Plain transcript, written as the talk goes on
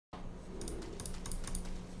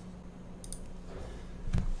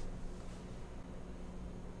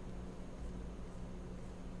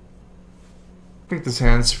think this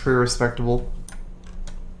hand's pretty respectable.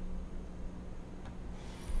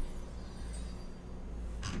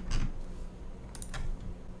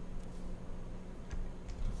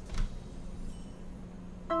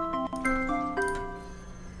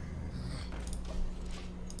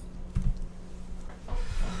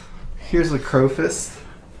 Here's a Crow Fist.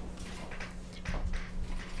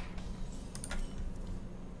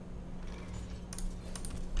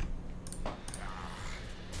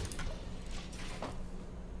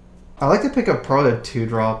 I like to pick up probably a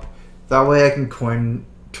 2-drop. That way I can coin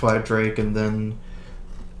Twilight Drake and then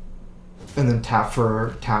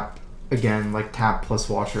tap again, like tap plus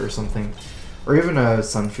Watcher or something. Or even a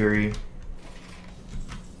Sun Fury.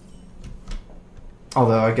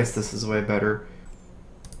 Although I guess this is way better.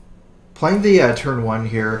 Playing the turn 1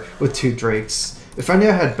 here with 2 Drakes. If I knew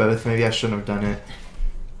I had both, maybe I shouldn't have done it.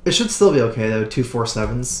 It should still be okay though, 2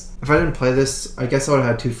 4/7s. If I didn't play this, I guess I would have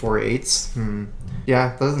had 2 4/8s. Yeah,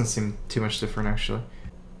 that doesn't seem too much different actually.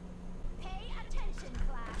 Pay attention,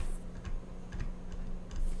 class.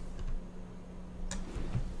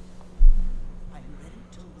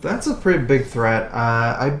 That's a pretty big threat.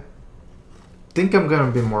 I think I'm going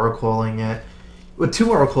to be Mortal Coiling it. With 2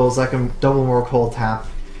 Mortal Coils, I can double Mortal Coil tap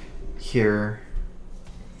here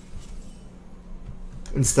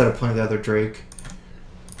instead of playing the other Drake.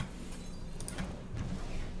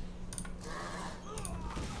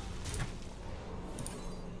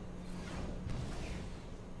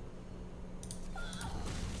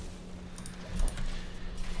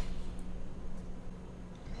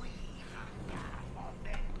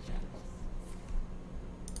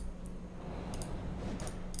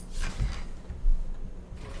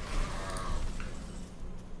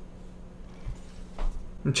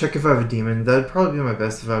 And check if I have a demon. That'd probably be my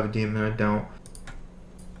best if I have a demon. I don't.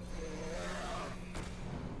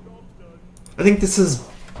 I think this is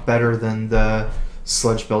better than the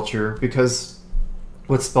Sludge Belcher because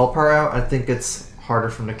with Spell Power out, I think it's harder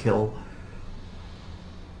for him to kill.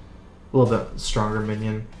 A little bit stronger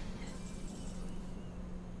minion.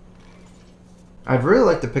 I'd really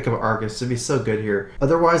like to pick up Argus. It'd be so good here.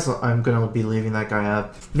 Otherwise, I'm going to be leaving that guy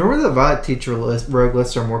up. Normally, the Violet Teacher rogue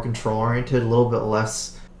lists are more control-oriented, a little bit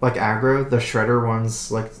less like aggro. The Shredder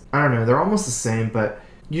ones, like, I don't know, they're almost the same, but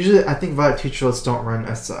usually I think Violet Teacher lists don't run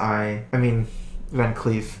Van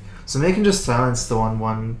Cleef. So maybe I can just silence the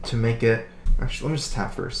 1/1 to make it... Actually, let me just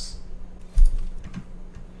tap first.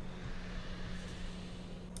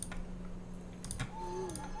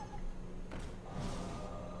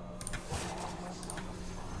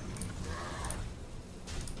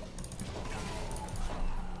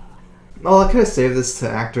 Well, I could have saved this to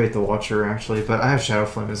activate the Watcher, actually, but I have Shadow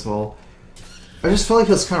Flame as well. I just feel like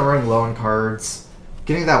he was kind of running low on cards.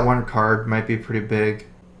 Getting that 1 card might be pretty big.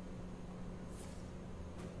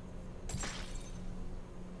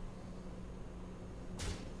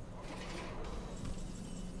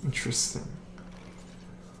 Interesting.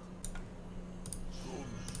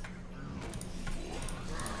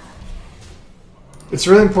 It's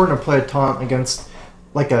really important to play a taunt against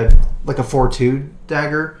like a 4/2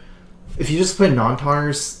 dagger. If you just play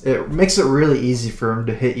non-taunters, it makes it really easy for him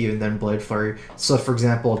to hit you and then Blade Flurry. So for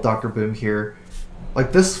example, Dr. Boom here,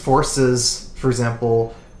 like this forces, for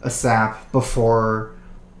example, a sap before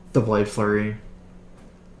the Blade Flurry.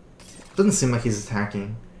 Doesn't seem like he's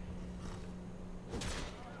attacking.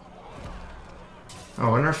 Oh, I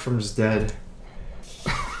wonder if I'm just dead.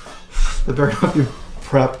 The better not be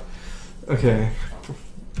prep. Okay.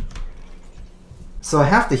 So I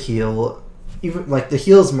have to heal. Even like the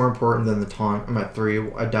heal is more important than the taunt. I'm at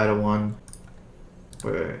 3. I died at 1.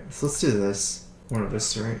 Wait. So let's do this. One of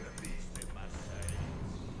this, right?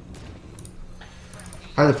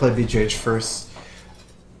 I had to play BGH first.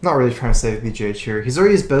 Not really trying to save BGH here. He's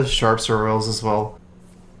already used both Sharps or Royals as well.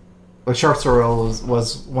 Like Sharps or Royals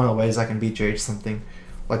was one of the ways I can BGH something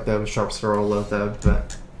like that with Sharps or Royal Loatheb,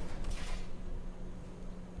 but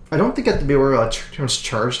I don't think I have to be worried about too much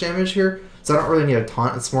charge damage here. So I don't really need a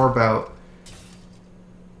taunt. It's more about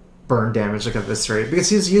burn damage like at this rate. Because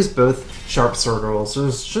he's used both Sharp Sword Rolls, so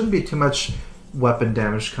there shouldn't be too much weapon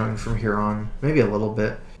damage coming from here on. Maybe a little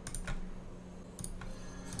bit.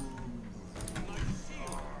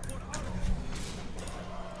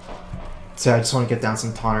 So I just want to get down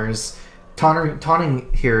some taunters. Taunting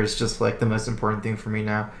here is just like the most important thing for me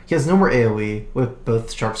now. He has no more AoE with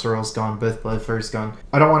both Sharp Sword Rolls gone, both Blade Flurries gone.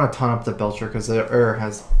 I don't want to taunt up the Belcher because it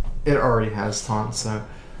already has taunt, so...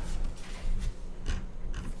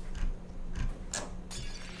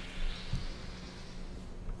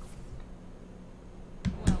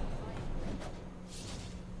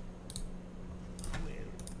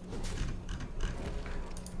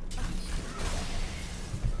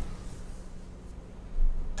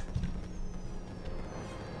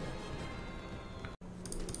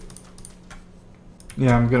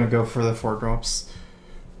 Yeah, I'm gonna go for the 4 drops.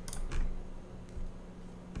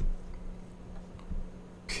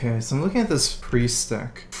 Okay, so I'm looking at this priest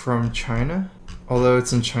deck from China, although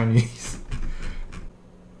it's in Chinese.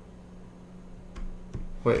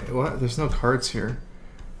 Wait, what? There's no cards here.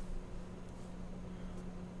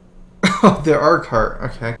 Oh, there are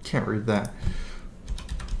cards. Okay, I can't read that.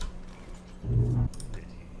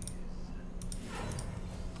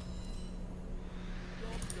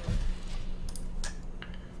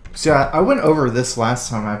 So yeah, I went over this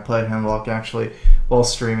last time I played Handlock actually while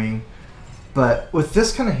streaming. But with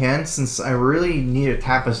this kind of hand, since I really need to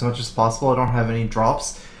tap as much as possible, I don't have any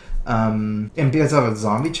drops. And because I have a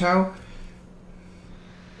zombie chow,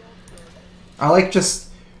 I like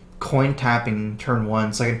just coin tapping turn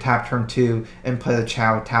 1 so I can tap turn 2 and play the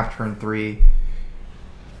chow, tap turn 3.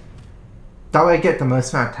 That way I get the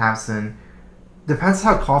most amount of taps in. Depends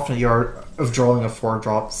how confident you are of drawing a 4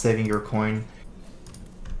 drop, saving your coin.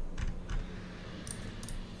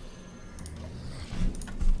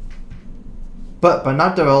 But by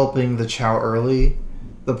not developing the chow early,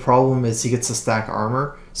 the problem is he gets to stack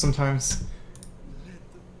armor sometimes.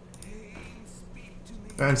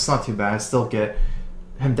 And it's not too bad, I still get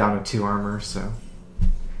him down to 2 armor, so.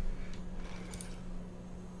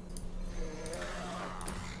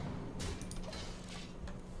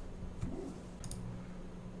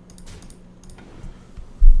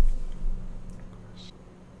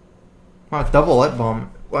 Wow, double light bomb.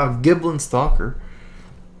 Wow, Giblin Stalker.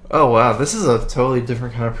 Oh wow, this is a totally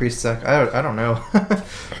different kind of priest deck. I don't know.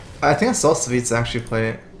 I think I saw Savitz actually play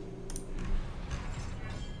it.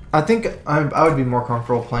 I think I would be more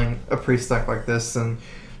comfortable playing a priest deck like this than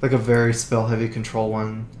like a very spell heavy control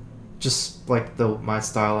one. Just like my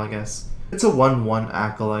style, I guess. It's a 1/1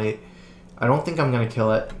 Acolyte. I don't think I'm gonna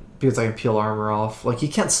kill it because I can peel armor off. Like you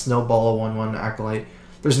can't snowball a 1/1 Acolyte.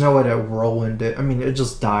 There's no way to whirlwind it. I mean, it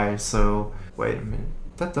just dies. So wait a minute.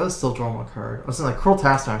 That does still draw my card. I was like, Cruel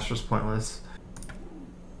Taskmaster is pointless.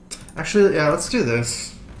 Actually, yeah, let's do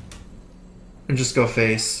this. And just go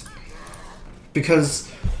face.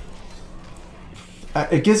 Because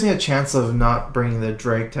it gives me a chance of not bringing the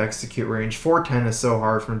Drake to execute range. 410 is so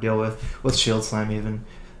hard for him to deal with Shield Slam even.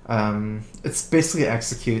 It's basically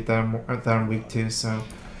execute that I'm weak to, so...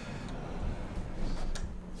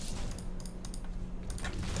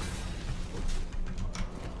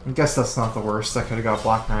 I guess that's not the worst. That could have got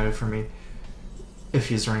Black Knighted for me if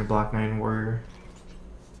he's running Black Knight and Warrior.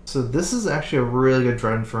 So this is actually a really good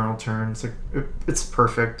Dread Infernal turn. It's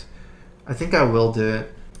perfect. I think I will do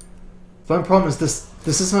it. The only problem is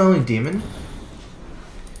this is my only demon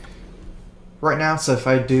right now, so if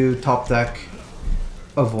I do top deck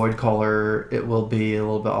a Void Caller, it will be a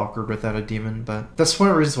little bit awkward without a demon, but that's one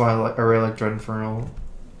of the reasons why I really like Dread Infernal.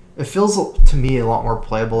 It feels, to me, a lot more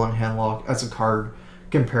playable in Handlock as a card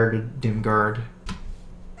compared to Doomguard.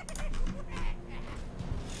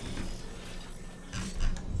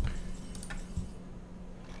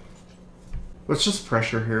 Let's just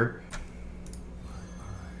pressure here.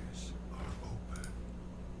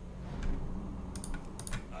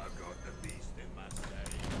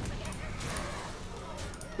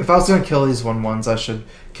 If I was going to kill these 1/1s, I should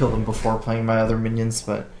kill them before playing my other minions,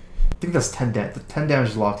 but I think that's 10 damage. The 10 damage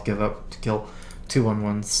is a lot to give up to kill 2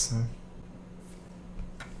 1/1s. So.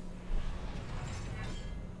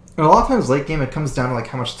 And a lot of times late game it comes down to like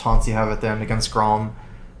how much taunts you have at the end against Grom.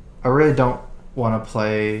 I really don't want to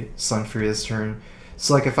play Sun Fury this turn.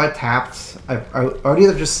 So like if I tapped, I would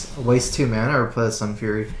either just waste 2 mana or play the Sun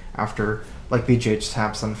Fury after, like BGH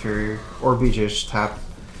tap Sun Fury or BGH tap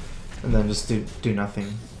and then just do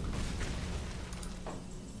nothing.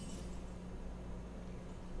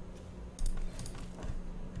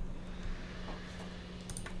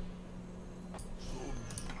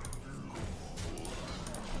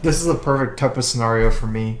 This is a perfect type of scenario for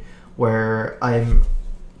me where I'm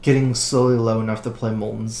getting slowly low enough to play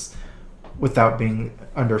Moltens without being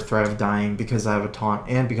under threat of dying because I have a taunt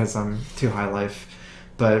and because I'm too high life.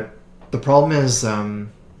 But the problem is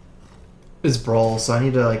Brawl, so I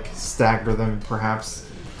need to like stagger them perhaps.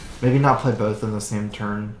 Maybe not play both in the same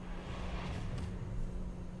turn.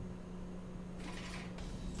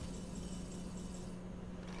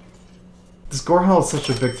 This Gorehel is such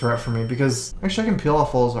a big threat for me because actually I can peel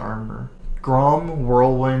off all his armor. Grom,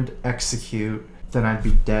 Whirlwind, Execute, then I'd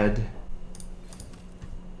be dead.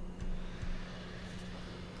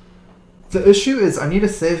 The issue is I need to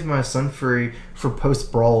save my Sun Fury for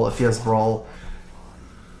post-Brawl if he has Brawl.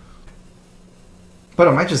 But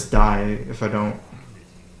I might just die if I don't.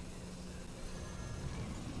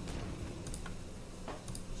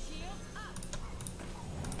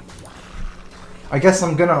 I guess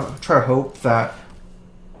I'm gonna try to hope that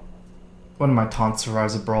one of my taunts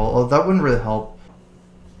survives a brawl. Oh, that wouldn't really help.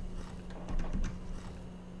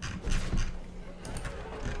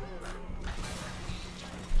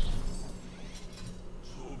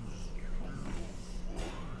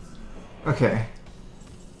 Okay.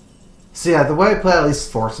 So yeah, the way I play at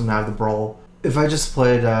least forced him to have the brawl. If I just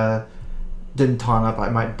played, didn't taunt up, I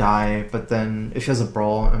might die, but then if he has a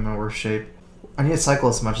brawl, I'm in worse shape. I need to cycle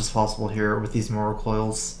as much as possible here with these moral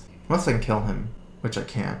coils. Unless I can kill him, which I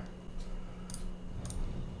can't.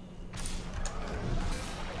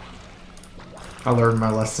 I learned my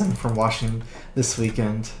lesson from watching this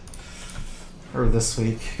weekend. Or this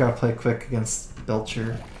week. Gotta play quick against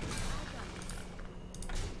Belcher.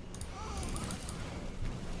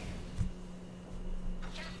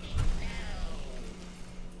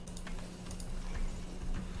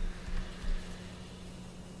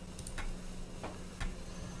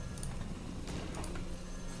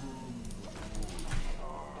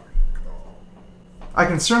 I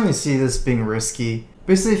can certainly see this being risky.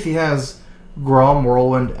 Basically, if he has Grom,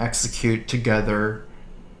 Whirlwind, Execute together,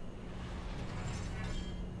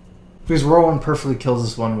 because Whirlwind perfectly kills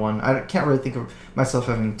this 1-1. I can't really think of myself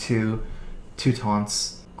having two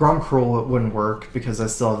taunts. Grom Cruel wouldn't work because I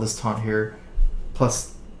still have this taunt here,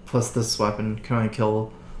 plus this weapon can only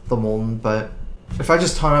kill the Molten. But if I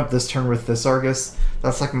just taunt up this turn with this Argus,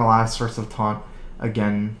 that's like my last source of taunt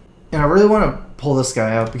again. And I really want to pull this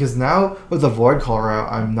guy out because now with the Void Caller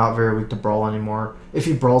out, I'm not very weak to Brawl anymore. If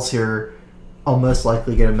he Brawls here, I'll most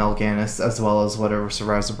likely get a Mal'Ganis as well as whatever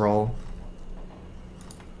survives the Brawl.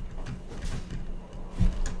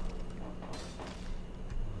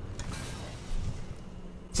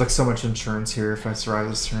 It's like so much insurance here if I survive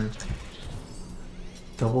this turn.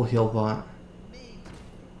 Double heal bot.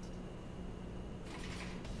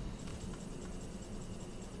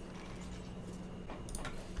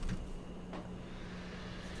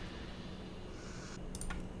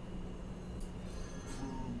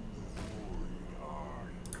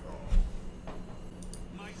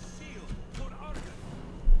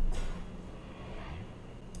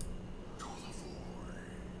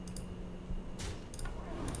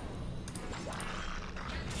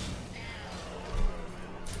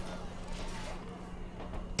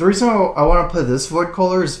 The reason I want to play this Void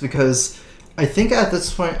Caller is because I think at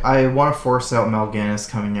this point I want to force out Mal'Ganis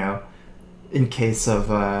coming out in case of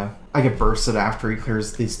I get bursted after he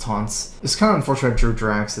clears these taunts. It's kind of unfortunate I drew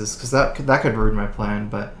Drax's because that could ruin my plan,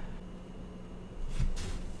 but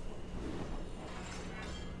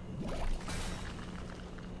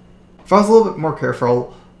if I was a little bit more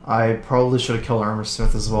careful, I probably should have killed Armor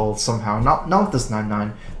Smith as well somehow. Not with this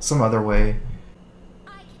 9/9, some other way.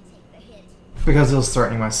 Because it was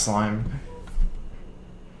threatening my slime.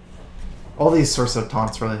 All these sorts of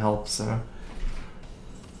taunts really help, so.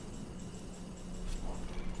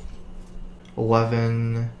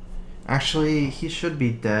 11. Actually, he should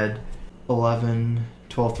be dead. 11,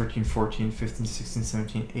 12, 13, 14, 15, 16,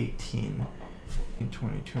 17, 18,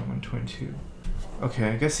 20, 21, 22. Okay,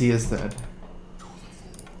 I guess he is dead.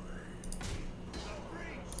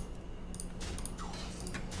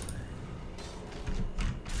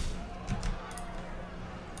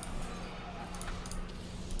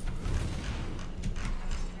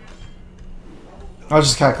 I was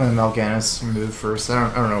just calculating Mal'Ganis move first.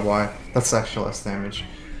 I don't know why. That's actually less damage.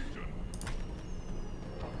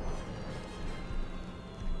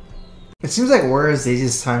 It seems like Warrior has the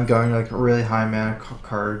easiest time going like really high mana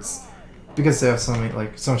cards because they have so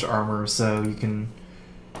much armor, so you can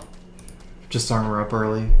just armor up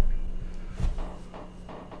early.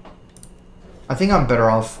 I think I'm better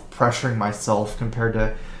off pressuring myself compared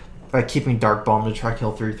to like keeping Dark Bomb to try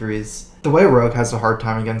kill 3/3s. The way Rogue has a hard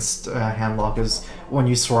time against Handlock is when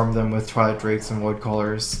you swarm them with Twilight Drakes and Void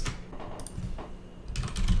Callers.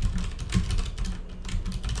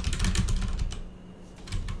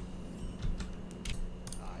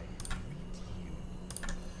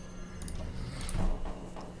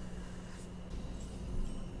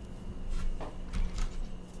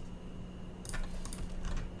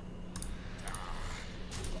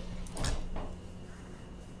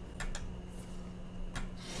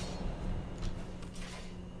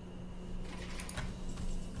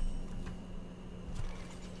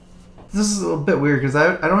 This is a bit weird because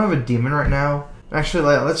I don't have a demon right now.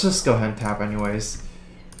 Actually, let's just go ahead and tap anyways.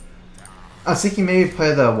 I was thinking maybe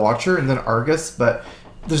play the Watcher and then Argus, but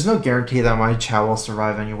there's no guarantee that my Chow will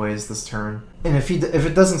survive anyways this turn. And if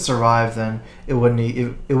it doesn't survive, then it wouldn't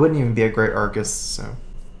even be a great Argus. So.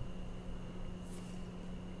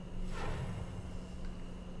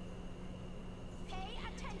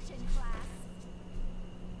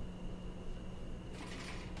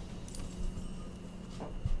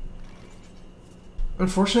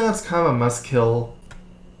 Unfortunately, that's kind of a must kill.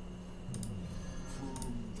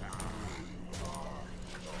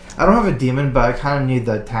 I don't have a demon, but I kind of need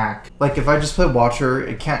the attack. Like if I just play Watcher,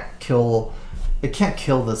 it can't kill. It can't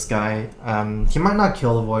kill this guy. He might not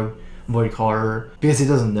kill the Void Caller because he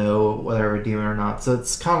doesn't know whether I have a demon or not. So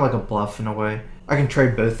it's kind of like a bluff in a way. I can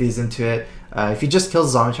trade both these into it. If he just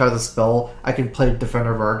kills Zombie Child with a spell, I can play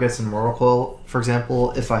Defender of Argus and Mortal Coil, for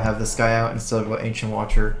example, if I have this guy out instead of Ancient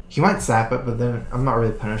Watcher. He might sap it, but then I'm not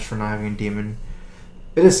really punished for not having a demon.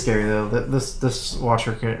 It is scary though. This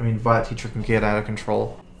Watcher can, I mean, Violet Teacher can get out of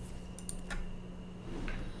control.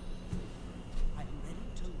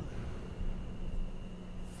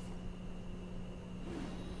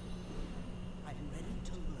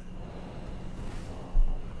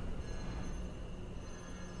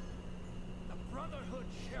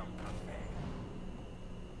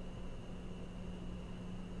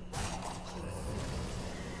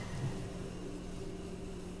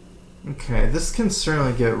 Okay, this can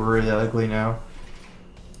certainly get really ugly now.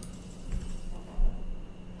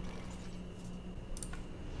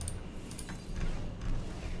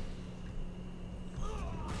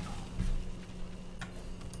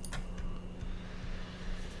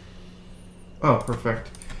 Oh,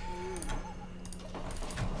 perfect.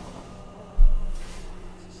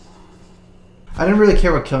 I didn't really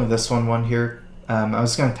care about killing this one here. I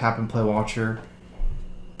was going to tap and play Watcher.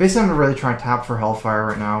 Basically, I'm really trying to tap for Hellfire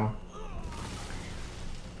right now.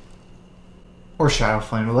 Or Shadow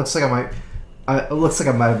Flame. It looks like it looks like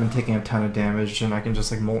I might have been taking a ton of damage, and I can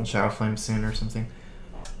just like Molten Shadow Flame soon or something.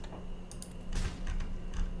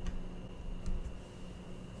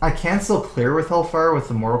 I can still clear with Hellfire with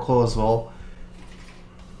the Mortal Coil as well.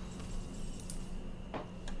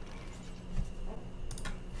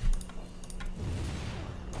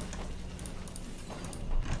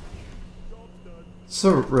 So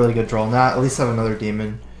really good draw. Now at least I have another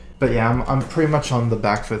demon. But yeah, I'm pretty much on the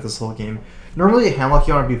back foot this whole game. Normally a Handlock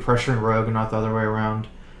you want to be pressuring Rogue and not the other way around.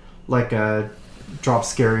 Like drop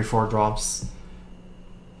scary 4 drops.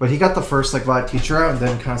 But he got the first like Violet Teacher out and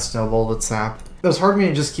then kind of snowballed with Sap. It was hard for me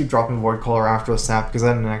to just keep dropping Void Caller after a Sap because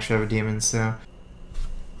I didn't actually have a demon, so.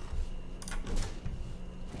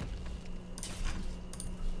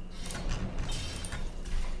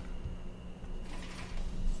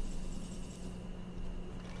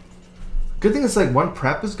 Good thing is like one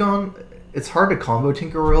prep is gone, it's hard to combo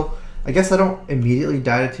Tinker Royal. I guess I don't immediately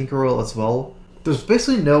die to Tinker Royal as well. There's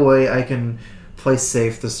basically no way I can play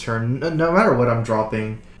safe this turn. No matter what I'm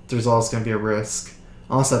dropping, there's always going to be a risk.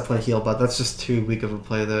 Unless I play Heal, but that's just too weak of a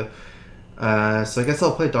play though. So I guess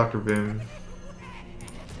I'll play Dr. Boom.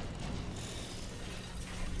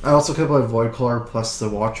 I also could play Void Caller plus the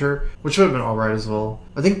Watcher, which would have been alright as well.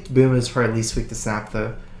 I think Boom is probably least weak to Sap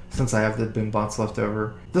though, since I have the Boom bots left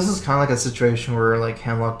over. This is kind of like a situation where like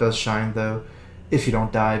Handlock does shine though, if you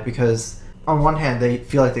don't die, because on one hand they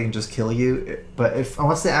feel like they can just kill you, but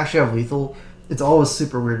unless they actually have lethal, it's always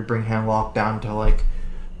super weird to bring Handlock down to like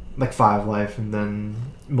 5 life and then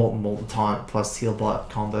Molten Taunt plus Heal Bot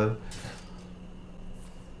combo.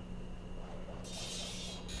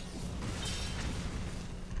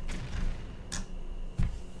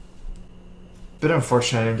 Bit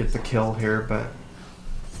unfortunate I didn't get the kill here, but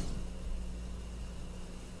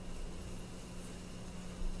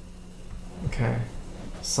okay.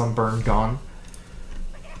 Sunburn gone.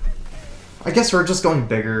 I guess we're just going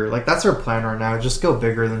bigger. Like, that's our plan right now. Just go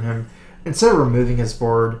bigger than him. Instead of removing his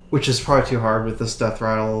board, which is probably too hard with this Death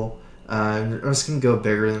Rattle, I'm just going to go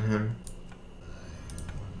bigger than him.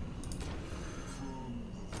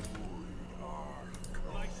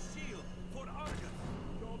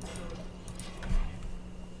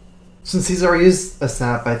 Since he's already used a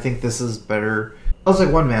Sap, I think this is better. I was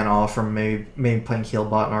like 1 mana off from maybe playing Heal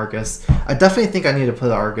Bot and Argus. I definitely think I need to play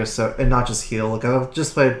the Argus and not just Heal. Like I've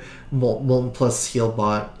just played Molten plus Heal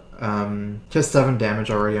Bot. Just 7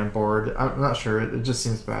 damage already on board. I'm not sure. It just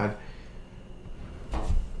seems bad.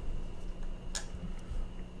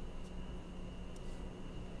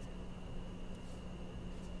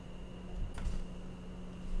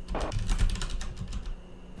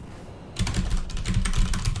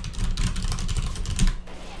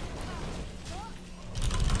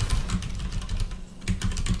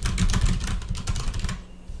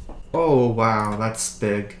 Oh wow, that's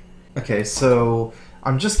big. Okay, so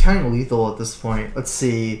I'm just counting lethal at this point. Let's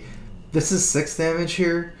see. This is 6 damage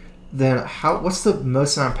here. Then what's the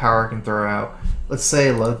most amount of power I can throw out? Let's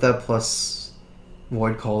say load that plus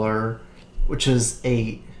Void Caller, which is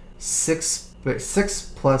 8. 6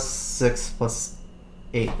 plus 6 plus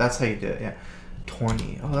 8. That's how you do it, yeah.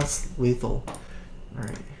 20. Oh, that's lethal.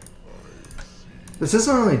 Alright. This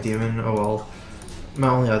isn't really a demon, oh well. my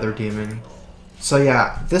only other demon. So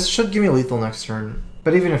yeah, this should give me lethal next turn.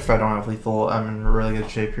 But even if I don't have lethal, I'm in really good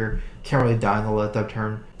shape here. Can't really die in the let that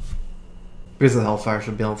turn. Because of the Hellfire, I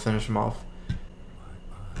should be able to finish him off.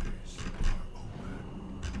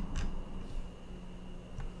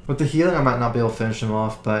 With the healing, I might not be able to finish him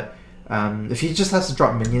off, but if he just has to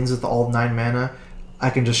drop minions with all 9 mana, I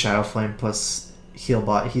can just Shadow Flame plus heal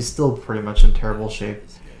bot. He's still pretty much in terrible shape.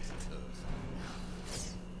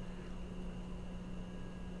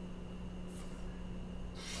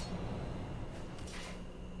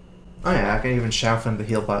 Oh yeah, I can even Shadow Flame the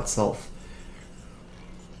heal bot itself.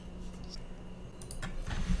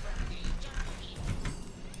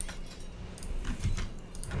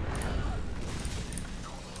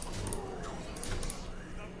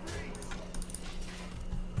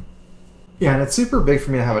 Yeah, and it's super big for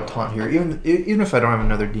me to have a taunt here, even if I don't have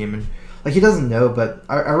another demon. Like, he doesn't know, but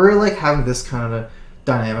I really like having this kind of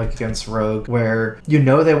dynamic against Rogue, where you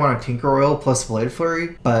know they want a Tinker Oil plus Blade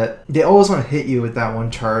Flurry, but they always want to hit you with that one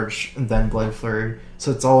charge and then Blade Flurry, so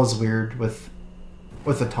it's always weird with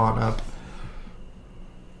the taunt up.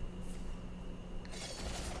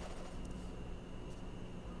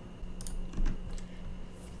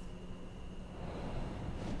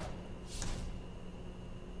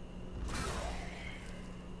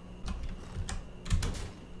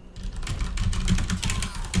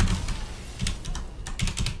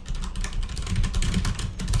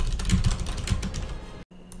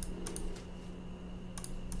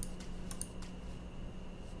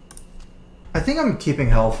 I think I'm keeping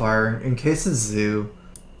Hellfire in case it's Zoo.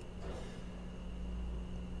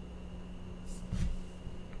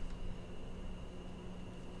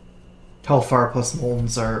 Hellfire plus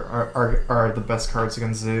Moldens are the best cards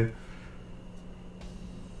against Zoo.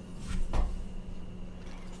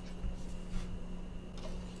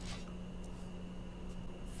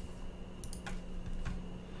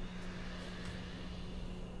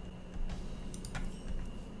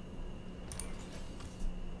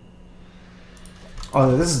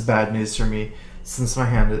 Oh, this is bad news for me, since my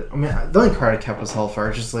hand is, I mean, the only card I kept was Hellfire.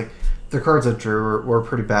 It's just like, the cards I drew were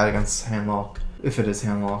pretty bad against Handlock, if it is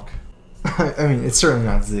Handlock. I mean, it's certainly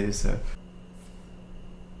not Zoo, so...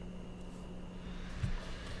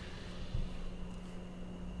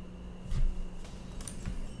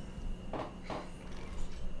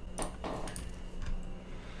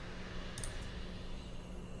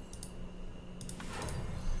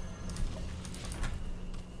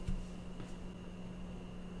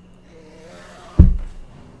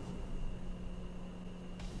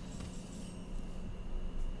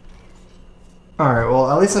 Alright, well,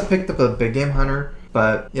 at least I picked up a big game hunter,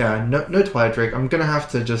 but yeah, no Twilight Drake. I'm gonna have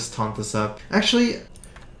to just taunt this up. Actually,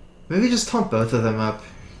 maybe just taunt both of them up.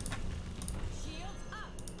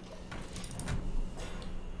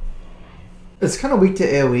 It's kind of weak to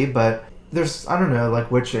AoE, but there's, I don't know, like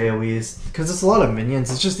which AoEs, because it's a lot of minions.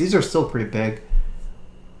 It's just, these are still pretty big.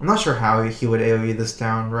 I'm not sure how he would AoE this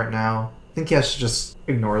down right now. I think he has to just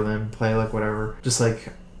ignore them, play like whatever. Just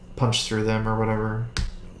like punch through them or whatever.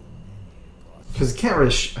 Because he can't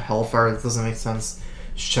really Hellfire, that doesn't make sense.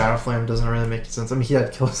 Shadow Flame doesn't really make sense. I mean, he had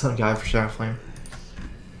to kill his own guy for Shadow Flame.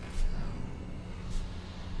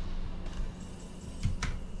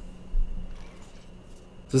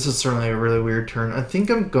 This is certainly a really weird turn. I think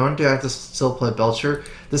I'm going to have to still play Belcher.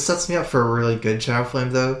 This sets me up for a really good Shadow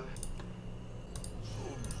Flame, though.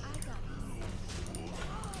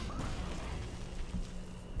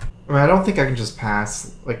 I mean, I don't think I can just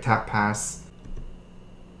pass, like tap pass.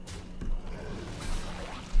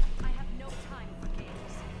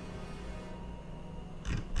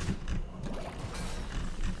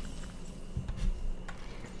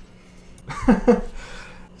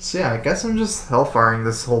 So yeah, I guess I'm just Hellfiring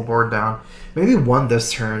this whole board down. Maybe one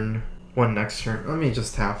this turn, one next turn. Let me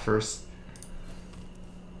just tap first.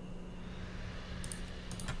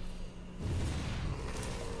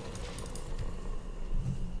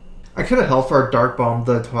 I could have Hellfire Dark Bombed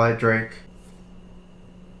the Twilight Drake.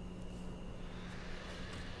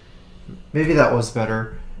 Maybe that was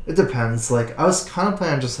better. It depends. Like, I was kind of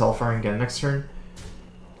planning on just Hellfiring again next turn.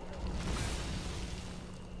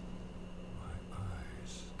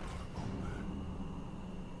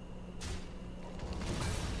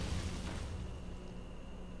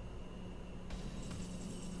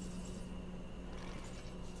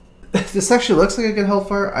 This actually looks like a good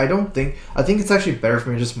Hellfire. I think it's actually better for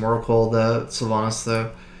me to just Mortal Coil the Sylvanas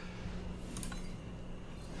though.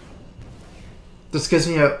 This gives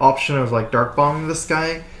me an option of like Dark Bombing this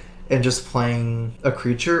guy and just playing a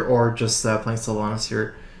creature, or just playing Sylvanas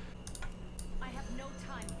here. I have no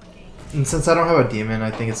time for games. And since I don't have a demon,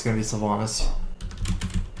 I think it's going to be Sylvanas.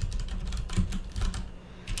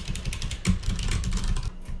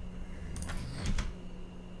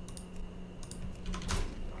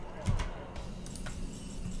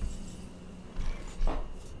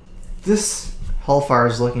 This Hellfire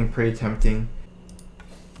is looking pretty tempting.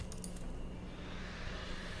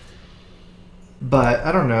 But,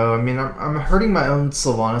 I don't know, I mean, I'm hurting my own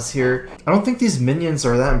Sylvanas here. I don't think these minions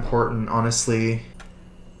are that important, honestly.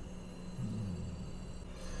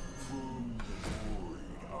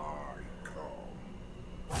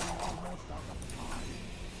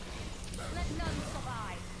 Let none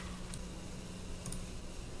survive.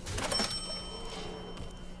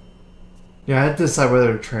 Yeah, I had to decide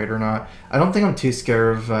whether to trade or not. I don't think I'm too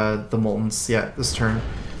scared of the Moltens yet this turn.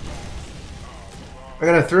 I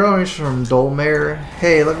got a throw from Dolmare.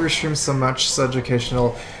 Hey, love your stream so much, so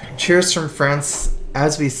educational. Cheers from France,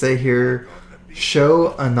 as we say here,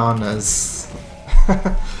 show ananas.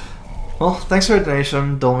 Well, thanks for the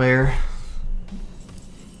donation, Dolmare.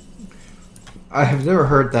 I have never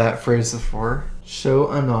heard that phrase before. Show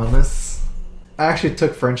ananas. I actually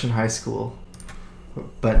took French in high school,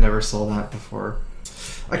 but never saw that before.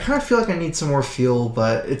 I kind of feel like I need some more fuel,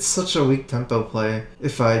 but it's such a weak tempo play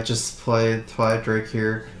if I just play Twilight Drake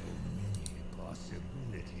here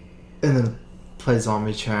and then play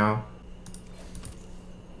Zombie Chow.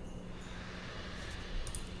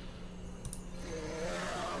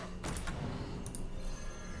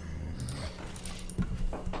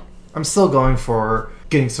 I'm still going for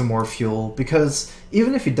getting some more fuel because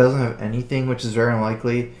even if he doesn't have anything, which is very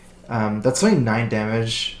unlikely, that's only 9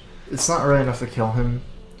 damage. It's not really enough to kill him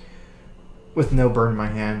with no burn in my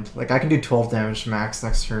hand. Like, I can do 12 damage max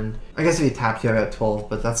next turn. I guess if he tapped you, I got 12,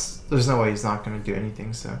 but there's no way he's not going to do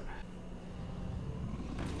anything, so.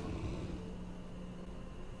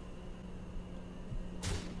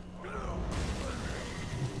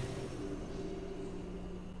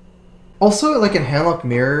 Also, like in Handlock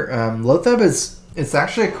Mirror, Lotheb it's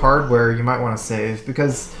actually a card where you might want to save,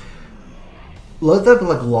 because Lotheb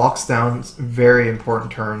like locks down very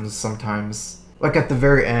important turns sometimes. Like at the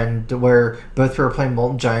very end, where both of you are playing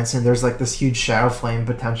Molten Giants, and there's like this huge Shadow Flame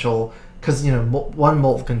potential, because you know one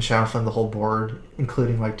Molt can Shadow Flame the whole board,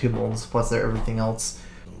 including like 2 Moltens plus everything else.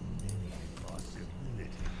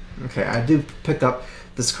 Okay, I do pick up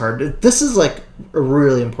this card. This is like a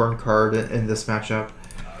really important card in this matchup.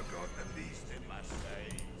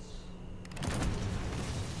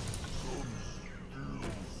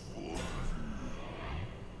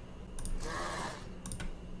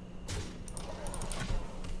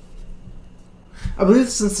 I believe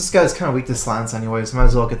since this guy's kind of weak to slants anyways, might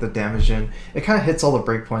as well get the damage in. It kind of hits all the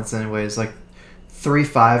breakpoints anyways, like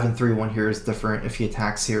 3-5 and 3-1 here is different if he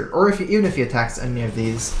attacks here, or even if he attacks any of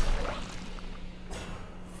these.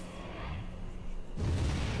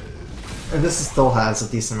 And this still has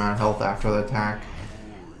a decent amount of health after the attack.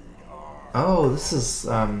 Oh, this is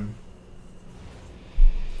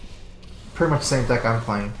pretty much the same deck I'm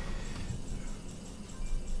playing.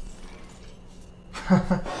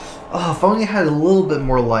 Oh, if only I had a little bit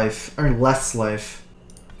more life, or less life.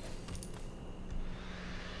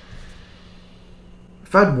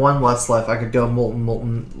 If I had 1 less life, I could go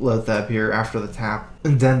Molten Lotheb here after the tap.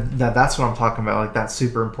 And then that's what I'm talking about, like that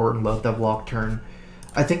super important Lotheb lock turn.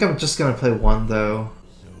 I think I'm just going to play 1 though.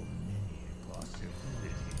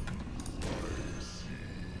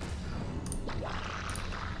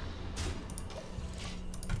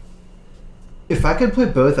 If I could play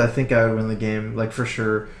both, I think I would win the game, like for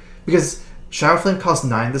sure. Because Shadow Flame costs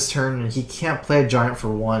 9 this turn, and he can't play a Giant for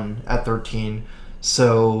 1 at 13.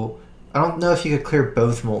 So I don't know if you could clear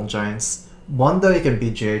both Molten Giants. 1 though, he can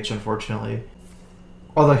BGH, unfortunately.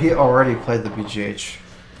 Although he already played the BGH.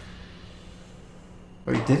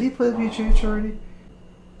 Wait, did he play the BGH already?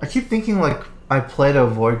 I keep thinking like I played a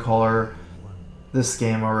Void Caller this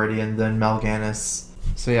game already, and then Mal'Ganis.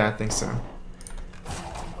 So yeah, I think so.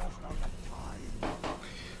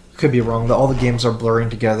 Could be wrong, but all the games are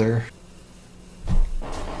blurring together.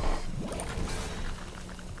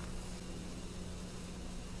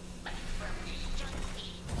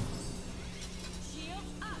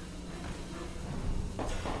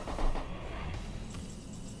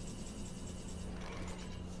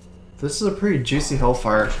 This is a pretty juicy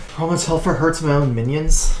Hellfire. How much Hellfire hurts my own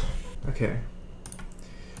minions? Okay.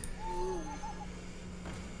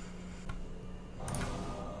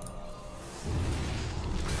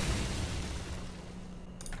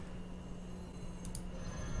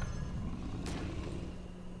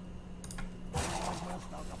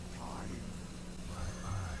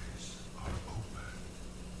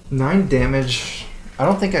 Nine damage. I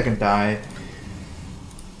don't think I can die.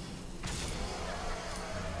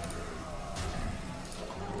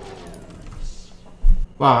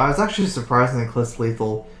 Wow, I was actually surprisingly close to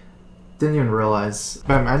lethal. Didn't even realize.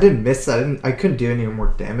 But I didn't miss that. I couldn't do any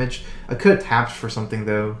more damage. I could have tapped for something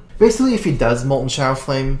though. Basically, if he does Molten Shadow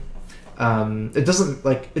Flame, It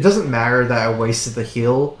doesn't matter that I wasted the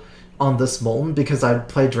heal on this Molten because I'd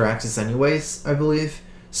play Draxus anyways, I believe.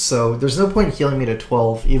 So there's no point healing me to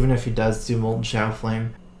 12, even if he does do Molten Shadow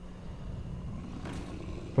Flame.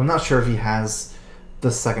 I'm not sure if he has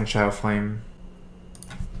the second Shadow Flame.